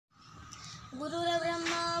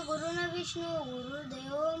गुरुर्ब्रह्मा गुरुर्विष्णु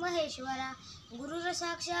गुरुर्देवो महेश्वरा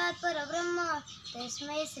गुरुर्साक्षात् परब्रह्म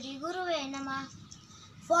तस्मै श्री गुरुवे नमः.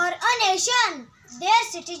 For a nation, their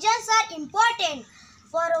citizens are important.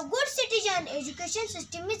 For a good citizen, education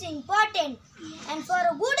system is important. And for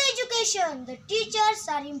a good education, the teachers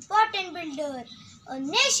are important builder, a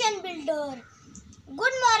nation builder.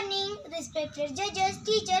 Good morning, respected judges,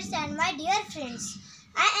 teachers and my dear friends.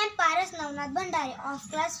 I am Paras Navnath Bhandare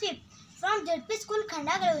of class 5th from School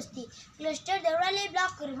Khandagalewasti, Cluster-Deolali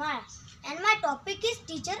block Karmala. And my topic is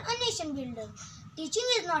teacher, a nation builder. Teaching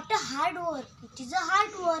is not a hard work, it is a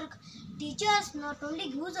hard work. Teachers not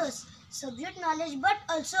only gives us subject knowledge but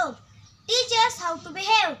also teach us how to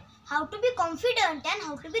behave, how to be confident and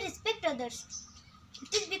how to be respect others.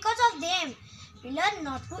 It is because of them we learn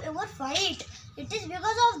not to ever fight. It is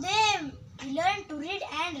because of them we learn to read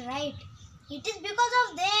and write. It is because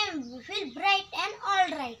of them we feel bright and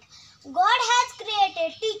alright. God has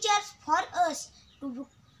created teachers for us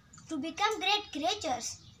to become great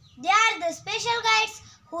creatures. They are the special guides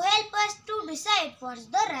who help us to decide what's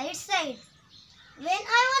the right side. When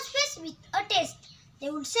I was faced with a test, they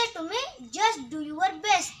would say to me, just do your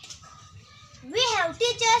best. We have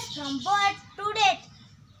teachers from birth to death.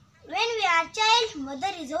 When we are child,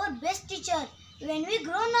 mother is our best teacher. When we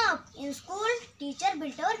grown up in school, teacher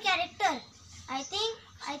built our character. I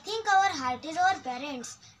think our heart is our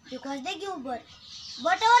parents because they give birth.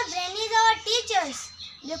 But our brain is our teachers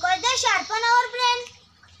because they sharpen our brain.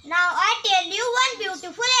 Now I tell you one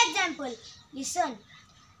beautiful example. Listen.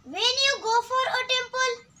 When you go for a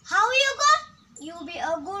temple, how you go? You be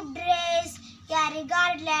a good dress, carry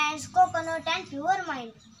garlands, coconut and pure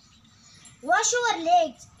mind. Wash your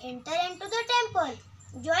legs, enter into the temple.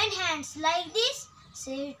 Join hands like this.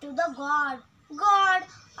 Say to the God, God,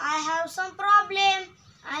 I have some problem.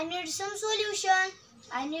 I need some solution.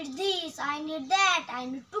 I need this, I need that. I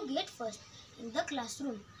need to get first in the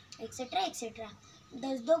classroom, etc. etc.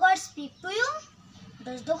 Does the God speak to you?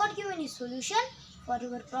 Does the God give any solution for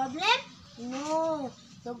your problem? No,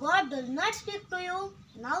 the God does not speak to you.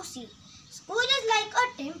 Now see, school is like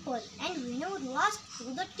a temple and whenever you ask to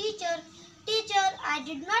the teacher, teacher, I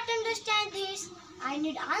did not understand this. I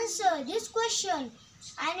need answer this question.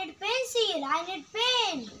 I need pencil, I need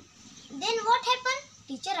pen. Then what happen?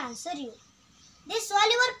 Teacher answer you. They solve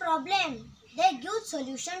your problem. They give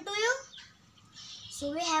solution to you.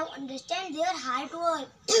 So we have understand their hard work.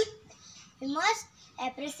 We must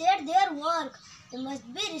appreciate their work. We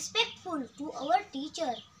must be respectful to our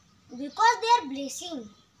teacher because their blessing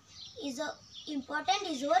is important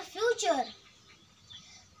is our future.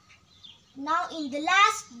 Now in the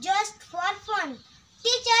last, just for fun,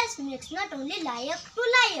 teachers makes not only layak to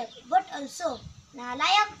layak but also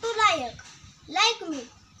nalayak to layak. Like me.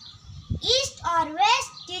 East or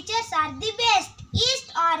west, teachers are the best.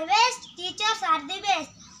 East or west, teachers are the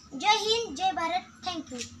best. Jai Hind, Jai Bharat.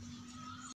 Thank you.